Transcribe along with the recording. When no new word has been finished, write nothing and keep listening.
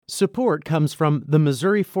Support comes from the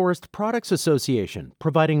Missouri Forest Products Association,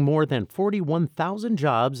 providing more than 41,000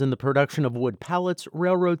 jobs in the production of wood pallets,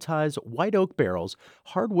 railroad ties, white oak barrels,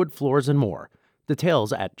 hardwood floors, and more.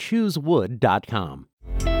 Details at choosewood.com.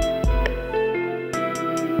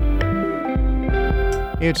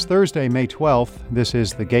 It's Thursday, May 12th. This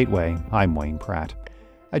is The Gateway. I'm Wayne Pratt.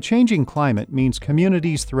 A changing climate means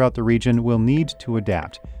communities throughout the region will need to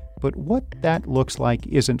adapt. But what that looks like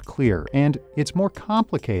isn't clear, and it's more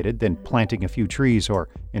complicated than planting a few trees or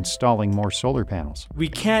installing more solar panels. We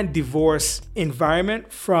can't divorce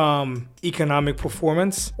environment from economic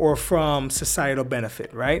performance or from societal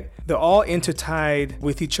benefit, right? They're all intertied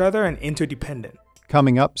with each other and interdependent.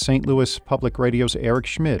 Coming up, St. Louis Public Radio's Eric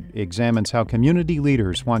Schmidt examines how community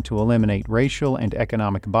leaders want to eliminate racial and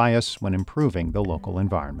economic bias when improving the local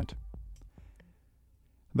environment.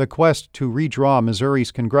 The quest to redraw Missouri's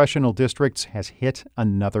congressional districts has hit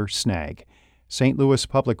another snag. St. Louis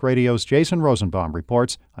Public Radio's Jason Rosenbaum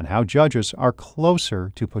reports on how judges are closer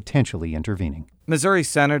to potentially intervening. Missouri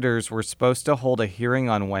senators were supposed to hold a hearing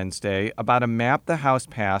on Wednesday about a map the House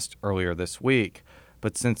passed earlier this week.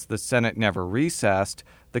 But since the Senate never recessed,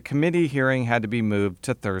 the committee hearing had to be moved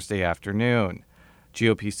to Thursday afternoon.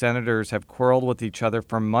 GOP senators have quarreled with each other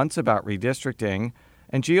for months about redistricting,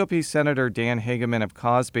 and GOP Senator Dan Hageman of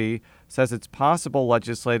Cosby says it's possible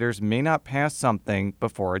legislators may not pass something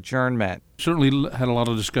before adjournment. Certainly had a lot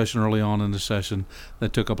of discussion early on in the session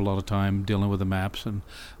that took up a lot of time dealing with the maps,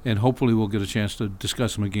 and hopefully we'll get a chance to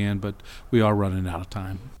discuss them again, but we are running out of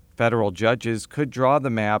time. Federal judges could draw the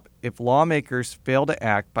map if lawmakers fail to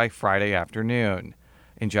act by Friday afternoon.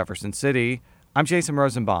 In Jefferson City, I'm Jason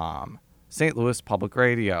Rosenbaum, St. Louis Public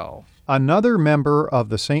Radio. Another member of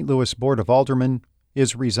the St. Louis Board of Aldermen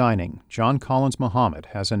is resigning. John Collins Muhammad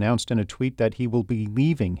has announced in a tweet that he will be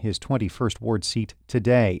leaving his 21st Ward seat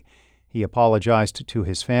today. He apologized to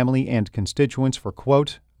his family and constituents for,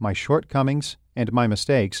 quote, my shortcomings and my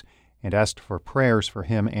mistakes, and asked for prayers for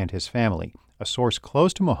him and his family. A source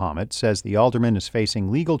close to Muhammad says the alderman is facing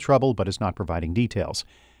legal trouble but is not providing details.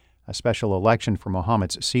 A special election for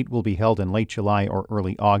Muhammad's seat will be held in late July or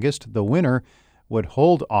early August. The winner would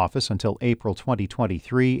hold office until April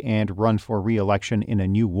 2023 and run for re-election in a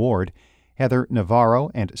new ward. Heather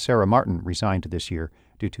Navarro and Sarah Martin resigned this year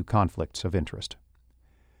due to conflicts of interest.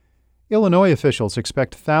 Illinois officials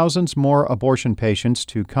expect thousands more abortion patients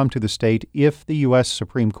to come to the state if the U.S.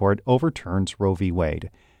 Supreme Court overturns Roe v.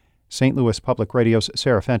 Wade. St. Louis Public Radio's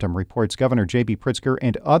Sarah Fenton reports Governor J.B. Pritzker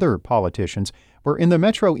and other politicians were in the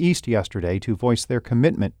Metro East yesterday to voice their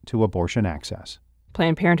commitment to abortion access.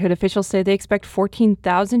 Planned Parenthood officials say they expect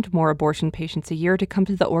 14,000 more abortion patients a year to come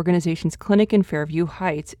to the organization's clinic in Fairview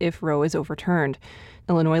Heights if Roe is overturned.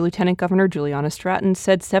 Illinois Lieutenant Governor Juliana Stratton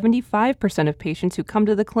said 75% of patients who come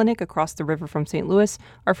to the clinic across the river from St. Louis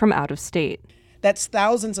are from out of state. That's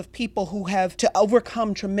thousands of people who have to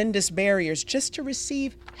overcome tremendous barriers just to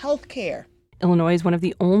receive health care. Illinois is one of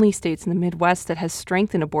the only states in the Midwest that has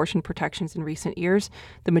strengthened abortion protections in recent years.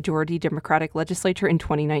 The majority Democratic legislature in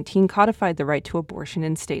 2019 codified the right to abortion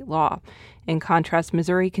in state law. In contrast,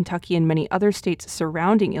 Missouri, Kentucky, and many other states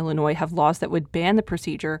surrounding Illinois have laws that would ban the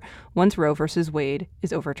procedure once Roe v. Wade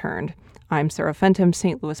is overturned. I'm Sarah Fenton,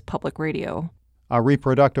 St. Louis Public Radio. A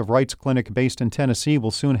reproductive rights clinic based in Tennessee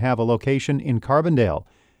will soon have a location in Carbondale.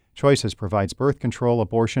 Choices provides birth control,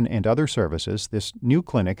 abortion, and other services. This new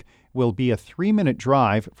clinic will be a 3-minute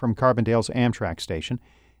drive from Carbondale's Amtrak station.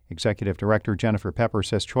 Executive Director Jennifer Pepper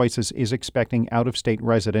says Choices is expecting out-of-state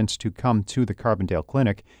residents to come to the Carbondale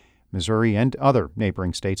clinic. Missouri and other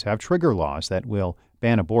neighboring states have trigger laws that will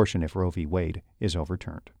ban abortion if Roe v. Wade is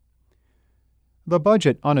overturned. The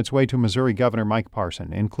budget on its way to Missouri Governor Mike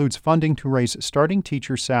Parson includes funding to raise starting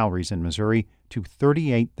teacher salaries in Missouri to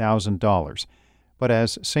 $38,000. But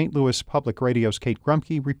as St. Louis Public Radio's Kate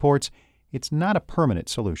Grumke reports, it's not a permanent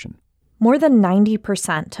solution. More than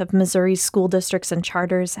 90% of Missouri's school districts and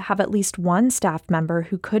charters have at least one staff member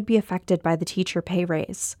who could be affected by the teacher pay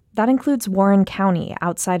raise. That includes Warren County,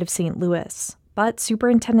 outside of St. Louis. But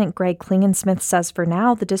Superintendent Greg Klingensmith says for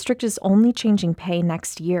now, the district is only changing pay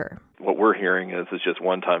next year. What we're hearing is it's just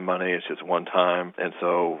one-time money, it's just one time, and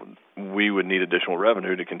so we would need additional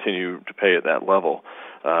revenue to continue to pay at that level.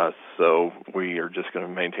 So we are just going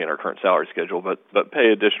to maintain our current salary schedule, but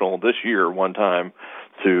pay additional this year one time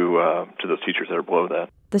to those teachers that are below that.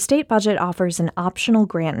 The state budget offers an optional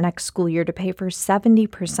grant next school year to pay for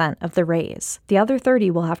 70% of the raise. The other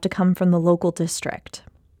 30% will have to come from the local district.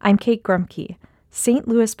 I'm Kate Grumke, St.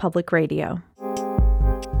 Louis Public Radio.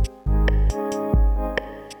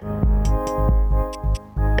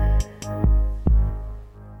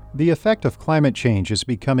 The effect of climate change is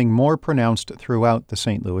becoming more pronounced throughout the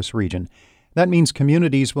St. Louis region. That means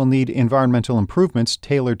communities will need environmental improvements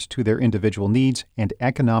tailored to their individual needs and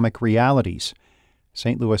economic realities.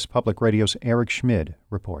 St. Louis Public Radio's Eric Schmid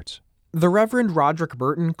reports. The Reverend Roderick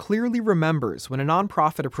Burton clearly remembers when a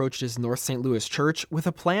nonprofit approached his North St. Louis church with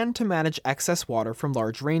a plan to manage excess water from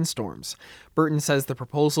large rainstorms. Burton says the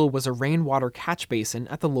proposal was a rainwater catch basin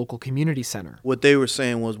at the local community center. What they were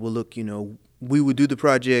saying was, well, look, we would do the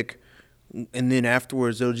project, and then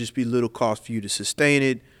afterwards there'll just be little cost for you to sustain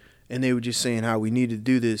it. And they were just saying how we needed to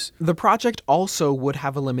do this. The project also would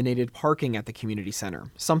have eliminated parking at the community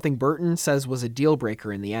center, something Burton says was a deal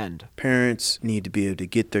breaker in the end. Parents need to be able to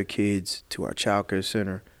get their kids to our child care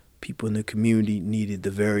center. People in the community needed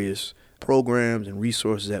the various programs and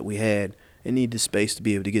resources that we had and need the space to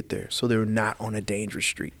be able to get there, so they're not on a dangerous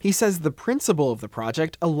street. He says the principle of the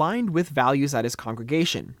project aligned with values at his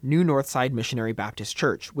congregation, New Northside Missionary Baptist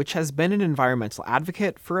Church, which has been an environmental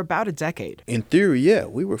advocate for about a decade. In theory, yeah,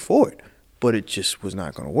 we were for it, but it just was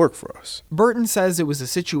not going to work for us. Burton says it was a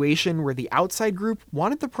situation where the outside group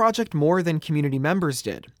wanted the project more than community members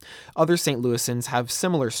did. Other St. Louisans have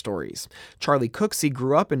similar stories. Charlie Cooksey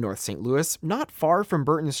grew up in North St. Louis, not far from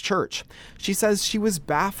Burton's church. She says she was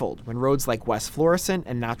baffled when roads like West Florissant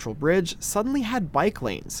and Natural Bridge suddenly had bike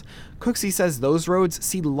lanes. Cooksey says those roads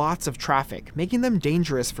see lots of traffic, making them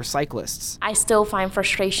dangerous for cyclists. I still find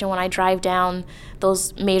frustration when I drive down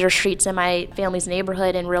those major streets in my family's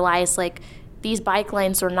neighborhood and realize, these bike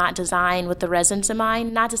lanes were not designed with the residents in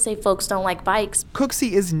mind. Not to say folks don't like bikes.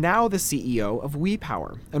 Cooksey is now the CEO of We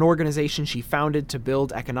Power, an organization she founded to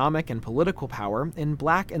build economic and political power in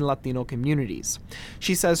Black and Latino communities.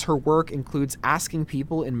 She says her work includes asking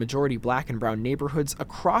people in majority Black and brown neighborhoods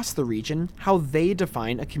across the region how they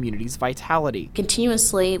define a community's vitality.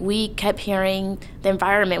 Continuously, we kept hearing the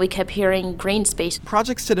environment, we kept hearing green space.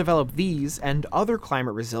 Projects to develop these and other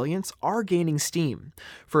climate resilience are gaining steam.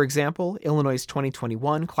 For example, Illinois'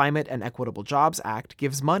 2021 Climate and Equitable Jobs Act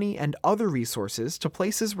gives money and other resources to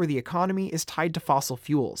places where the economy is tied to fossil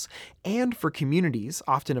fuels, and for communities,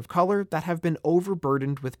 often of color, that have been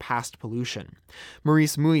overburdened with past pollution.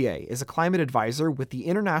 Maurice Mouillet is a climate advisor with the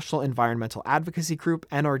International Environmental Advocacy Group,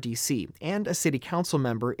 NRDC, and a city council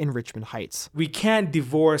member in Richmond Heights. We can't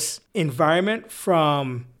divorce environment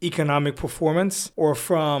from economic performance or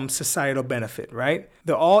from societal benefit, right?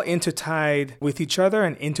 They're all intertied with each other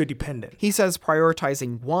and interdependent. He says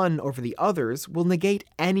prioritizing one over the others will negate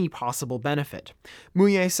any possible benefit.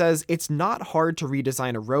 Mouillet says it's not hard to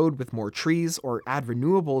redesign a road with more trees or add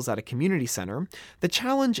renewables at a community center. The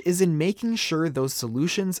challenge is in making sure those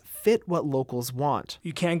solutions fit what locals want.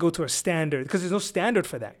 You can't go to a standard because there's no standard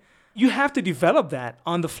for that. You have to develop that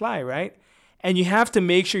on the fly, right? And you have to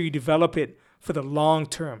make sure you develop it for the long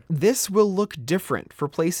term. This will look different for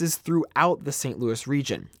places throughout the St. Louis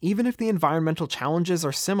region, even if the environmental challenges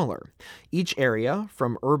are similar. Each area,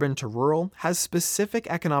 from urban to rural, has specific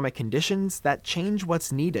economic conditions that change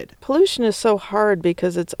what's needed. Pollution is so hard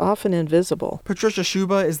because it's often invisible. Patricia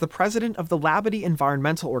Schuba is the president of the Labadie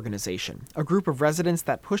Environmental Organization, a group of residents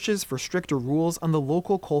that pushes for stricter rules on the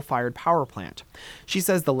local coal-fired power plant. She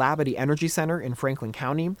says the Labadie Energy Center in Franklin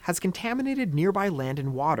County has contaminated nearby land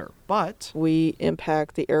and water, but we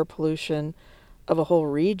impact the air pollution of a whole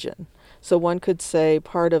region. So one could say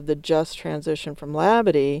part of the just transition from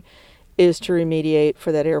Labadie is to remediate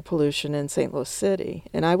for that air pollution in St. Louis City,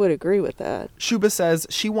 and I would agree with that. Schuba says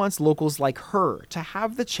she wants locals like her to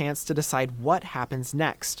have the chance to decide what happens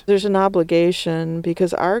next. There's an obligation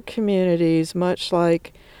because our communities, much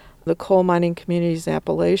like the coal mining communities in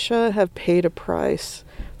Appalachia, have paid a price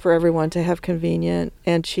for everyone to have convenient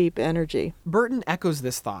and cheap energy. Burton echoes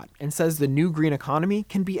this thought and says the new green economy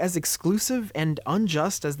can be as exclusive and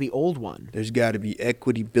unjust as the old one. There's got to be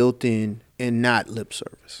equity built in and not lip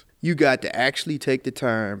service. You got to actually take the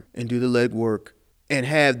time and do the legwork and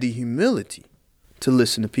have the humility to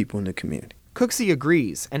listen to people in the community. Cooksey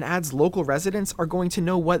agrees and adds local residents are going to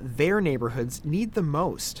know what their neighborhoods need the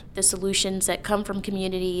most. The solutions that come from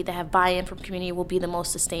community, that have buy-in from community, will be the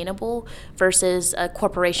most sustainable versus a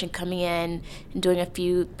corporation coming in and doing a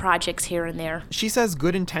few projects here and there. She says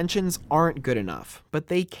good intentions aren't good enough, but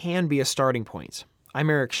they can be a starting point. I'm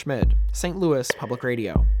Eric Schmid, St. Louis Public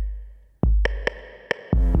Radio.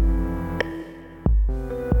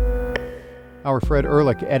 Our Fred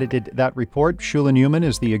Ehrlich edited that report. Shula Newman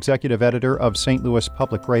is the executive editor of St. Louis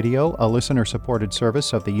Public Radio, a listener-supported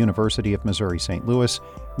service of the University of Missouri-St. Louis.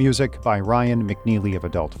 Music by Ryan McNeely of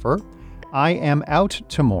Adult Fur. I am out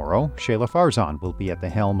tomorrow. Shayla Farzan will be at the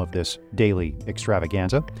helm of this daily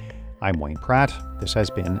extravaganza. I'm Wayne Pratt. This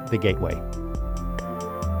has been The Gateway.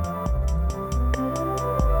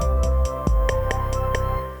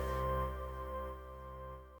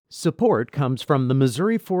 Support comes from the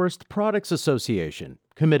Missouri Forest Products Association,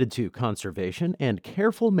 committed to conservation and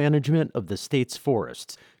careful management of the state's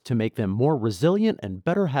forests to make them more resilient and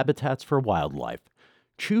better habitats for wildlife.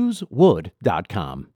 ChooseWood.com.